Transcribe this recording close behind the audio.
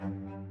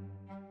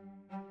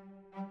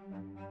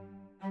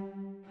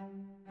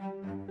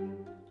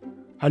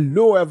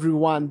Hello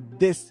everyone,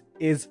 this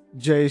is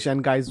Jayesh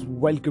and guys,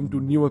 welcome to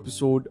new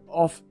episode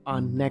of our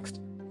next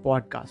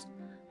podcast.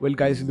 Well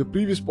guys, in the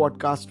previous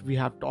podcast we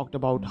have talked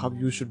about how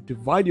you should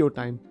divide your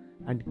time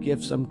and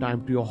give some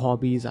time to your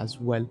hobbies as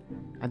well,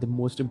 and the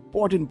most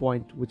important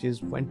point, which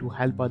is when to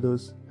help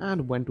others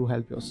and when to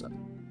help yourself.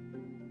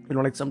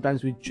 Like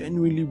sometimes we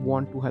genuinely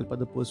want to help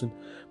other person,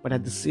 but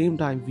at the same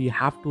time we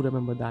have to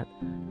remember that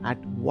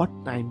at what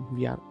time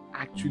we are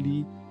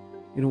actually,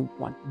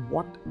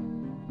 what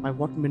by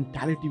what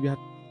mentality we are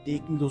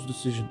taking those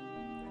decisions.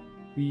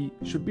 We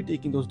should be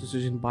taking those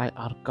decisions by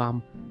our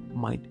calm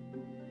mind.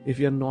 If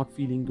you're not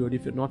feeling good,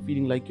 if you're not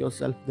feeling like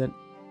yourself, then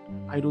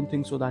I don't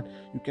think so that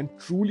you can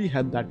truly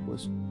help that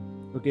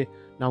person. Okay,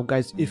 now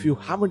guys, if you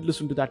haven't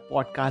listened to that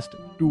podcast,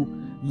 to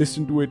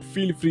listen to it,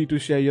 feel free to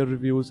share your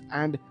reviews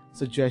and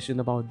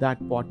suggestion about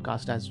that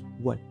podcast as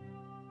well.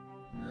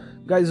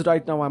 Guys,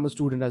 right now I'm a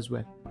student as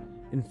well.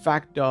 In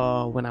fact,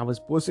 when I was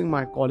pursuing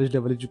my college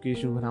level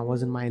education, when I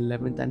was in my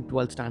 11th and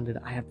 12th standard,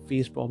 I had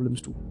faced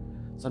problems too.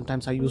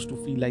 Sometimes I used to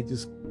feel like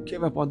just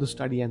give up on the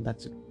study and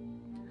that's it.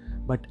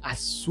 But as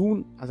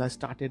soon as I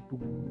started to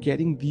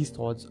getting these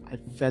thoughts, I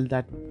felt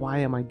that why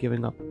am I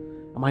giving up?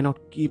 Am I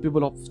not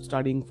capable of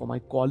studying for my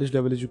college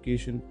level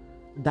education?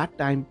 That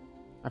time,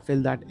 I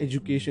felt that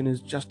education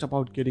is just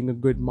about getting a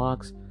good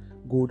marks,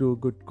 go to a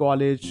good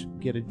college,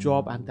 get a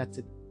job, and that's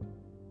it.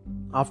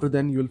 After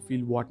then, you'll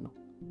feel what now?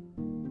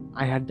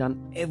 I had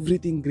done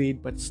everything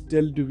great, but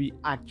still do we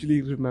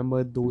actually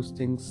remember those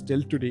things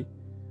still today?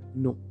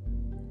 No.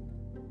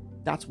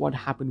 That's what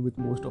happened with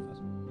most of us.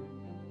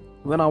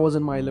 When I was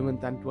in my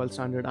 11th and 12th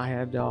standard, I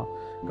had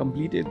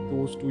completed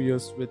those 2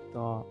 years with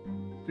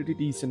pretty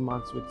decent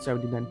marks with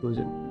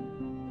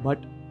 79%.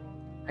 But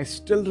I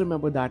still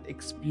remember that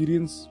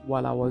experience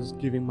while I was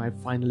giving my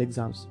final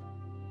exams.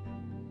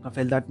 I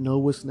felt that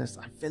nervousness,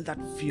 I felt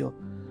that fear,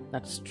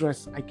 that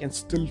stress. I can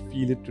still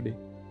feel it today.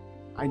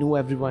 I know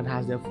everyone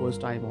has their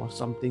first time or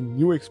something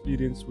new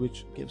experience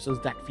which gives us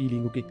that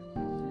feeling, okay?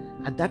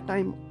 At that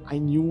time, I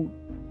knew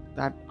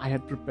that I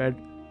had prepared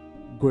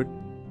good,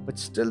 but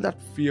still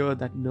that fear,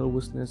 that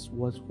nervousness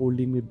was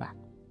holding me back.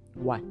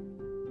 Why?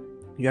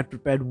 You had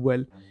prepared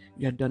well,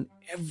 you had done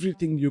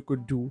everything you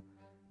could do,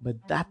 but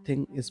that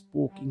thing is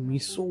poking me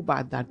so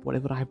bad that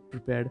whatever I had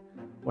prepared,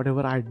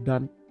 whatever I had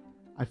done,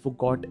 I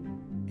forgot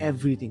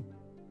everything.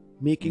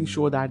 Making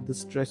sure that the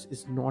stress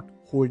is not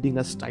holding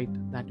us tight,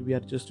 that we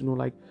are just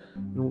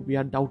we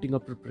are doubting our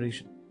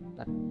preparation.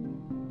 That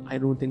I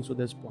don't think so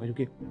there's point.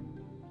 Okay,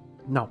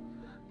 now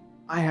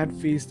I had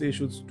faced the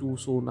issues too,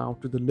 so now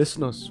to the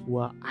listeners who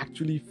are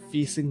actually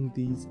facing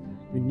these,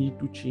 you need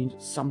to change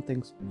some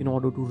things in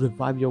order to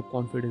revive your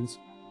confidence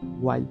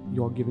while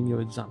you're giving your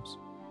exams.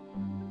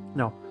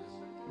 Now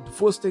the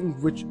first thing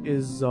which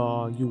is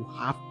you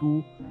have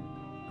to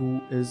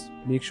do is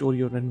make sure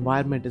your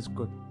environment is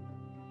good.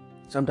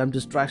 Sometimes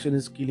distraction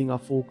is killing our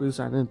focus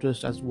and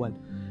interest as well.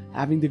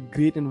 Having the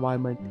great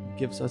environment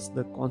gives us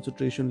the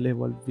concentration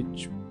level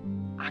which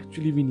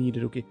actually we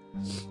needed. Okay,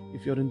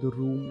 if you're in the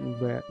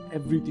room where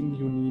everything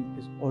you need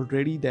is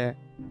already there,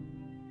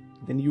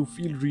 then you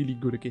feel really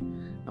good. Okay,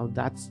 now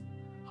that's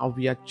how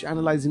we are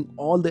channelizing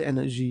all the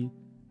energy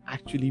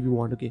actually we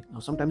want. Okay, now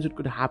sometimes it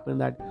could happen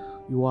that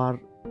you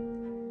are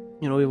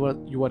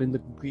you are in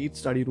the great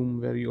study room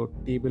where your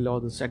table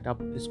or the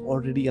setup is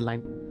already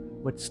aligned,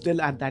 but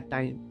still at that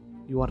time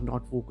you are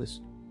not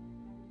focused.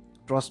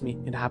 Trust me,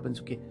 it happens.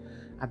 Okay,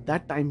 at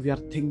that time we are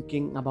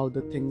thinking about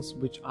the things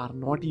which are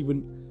not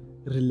even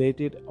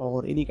related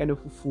or any kind of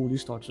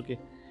foolish thoughts. Okay,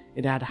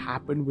 it had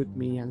happened with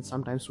me, and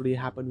sometimes today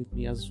happened with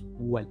me as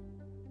well.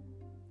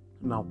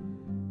 Now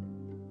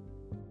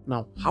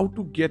how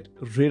to get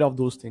rid of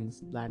those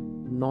things that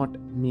not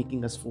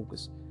making us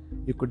focus?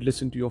 You could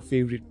listen to your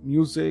favorite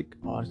music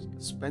or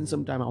spend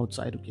some time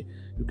outside. Okay,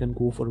 you can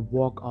go for a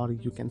walk or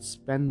you can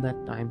spend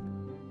that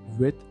time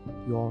with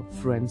your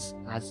friends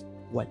as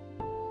well.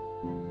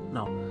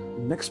 Now,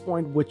 the next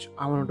point which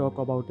I want to talk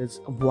about is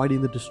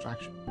avoiding the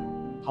distraction.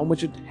 How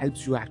much it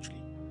helps you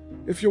actually.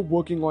 If you're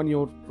working on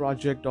your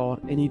project or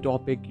any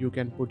topic, you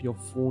can put your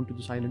phone to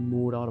the silent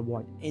mode or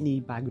avoid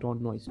any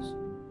background noises,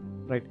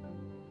 right?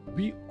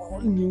 We all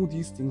knew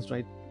these things,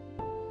 right?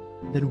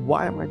 Then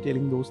why am I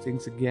telling those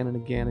things again and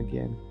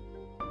again?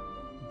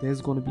 There's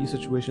going to be a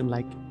situation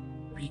like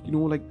we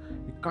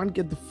can't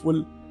get the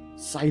full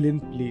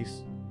silent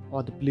place,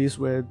 or the place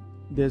where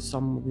there's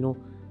some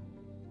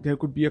there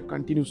could be a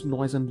continuous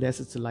noise unless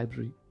it's a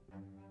library.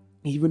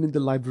 Even in the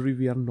library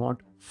we are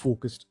not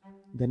focused,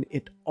 then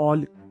it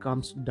all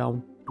comes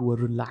down to a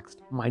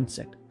relaxed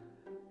mindset.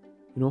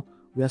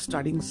 We are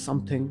studying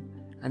something,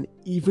 and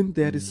even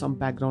there is some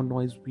background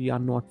noise, we are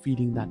not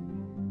feeling that.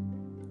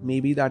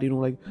 Maybe that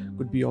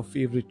could be your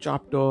favorite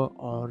chapter,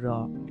 or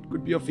it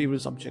could be your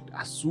favorite subject.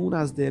 As soon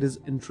as there is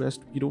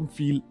interest, we don't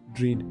feel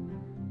drained.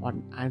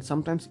 And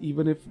sometimes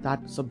even if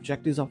that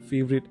subject is our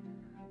favorite,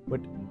 but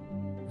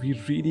we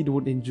really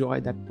don't enjoy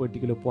that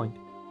particular point.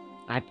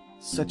 At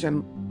such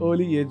an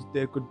early age,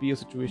 there could be a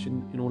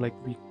situation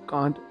we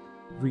can't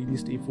really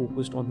stay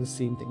focused on the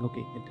same thing.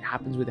 Okay, it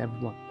happens with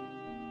everyone.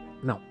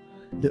 Now,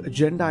 the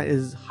agenda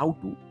is how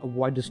to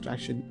avoid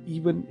distraction,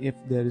 even if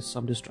there is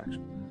some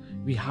distraction.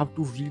 We have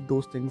to read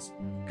those things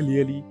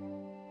clearly,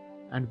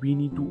 and we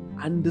need to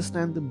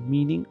understand the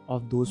meaning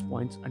of those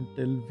points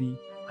until we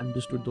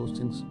understood those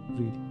things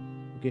really.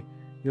 Okay,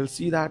 you'll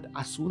see that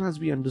as soon as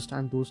we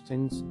understand those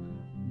things,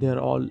 they're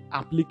all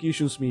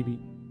applications. Maybe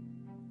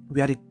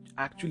we are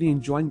actually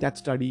enjoying that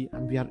study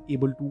and we are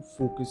able to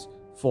focus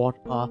for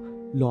a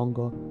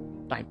longer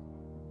time.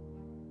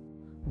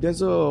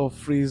 There's a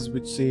phrase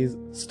which says,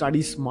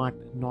 study smart,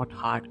 not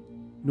hard.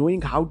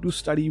 Knowing how to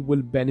study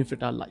will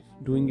benefit our life.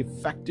 Doing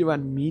effective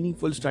and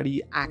meaningful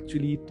study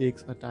actually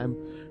takes a time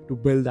to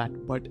build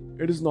that, but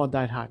it is not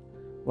that hard.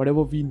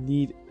 Whatever we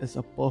need is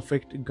a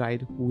perfect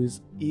guide who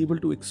is able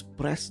to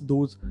express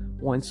those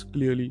points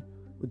clearly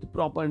with the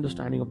proper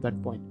understanding of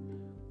that point.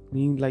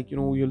 Meaning, like,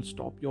 you'll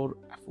stop your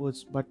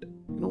efforts, but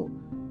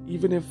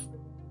even if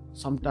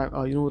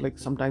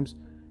sometimes, sometimes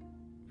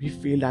we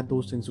failed at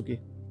those things,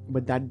 okay,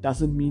 but that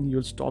doesn't mean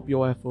you'll stop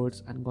your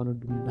efforts and gonna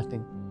do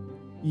nothing.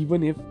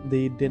 Even if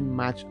they didn't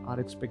match our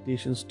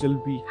expectations,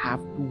 still we have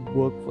to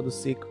work for the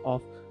sake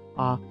of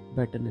our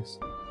betterness.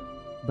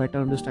 Better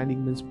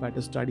understanding means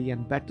better study,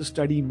 and better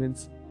study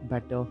means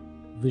better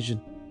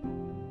vision.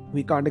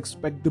 We can't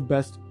expect the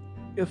best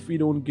if we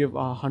don't give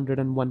our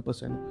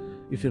 101%,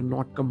 if you're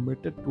not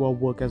committed to our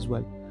work as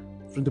well.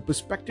 From the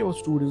perspective of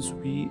students,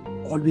 we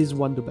always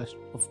want the best.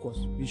 Of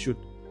course, we should.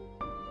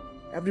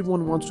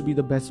 Everyone wants to be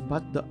the best,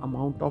 but the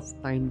amount of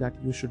time that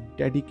you should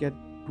dedicate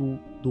to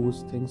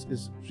those things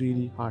is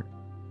really hard.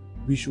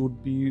 We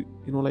should be,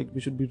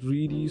 we should be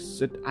really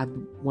sit at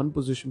one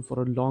position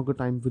for a longer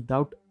time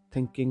without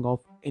thinking of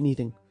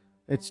anything.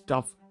 It's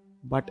tough,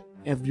 but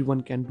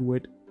everyone can do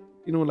it,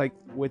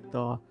 with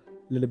a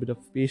little bit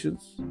of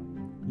patience,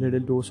 little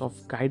dose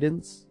of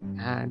guidance,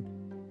 and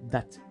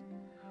that's it.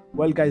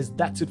 Well, guys,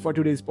 that's it for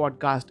today's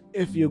podcast.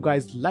 If you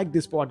guys like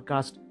this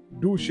podcast,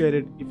 do share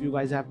it. If you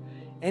guys have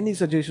any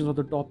suggestions of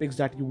the topics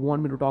that you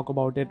want me to talk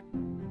about it,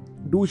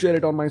 do share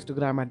it on my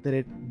Instagram at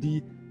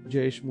the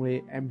Jayesh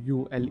Muley,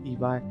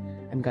 Muley.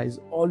 And guys,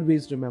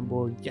 always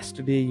remember,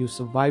 yesterday you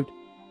survived,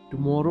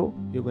 tomorrow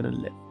you're gonna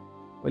live.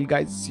 Well,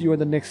 guys, see you on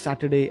the next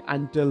Saturday.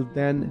 Until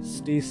then,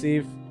 stay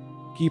safe,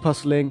 keep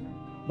hustling.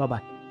 Bye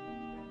bye.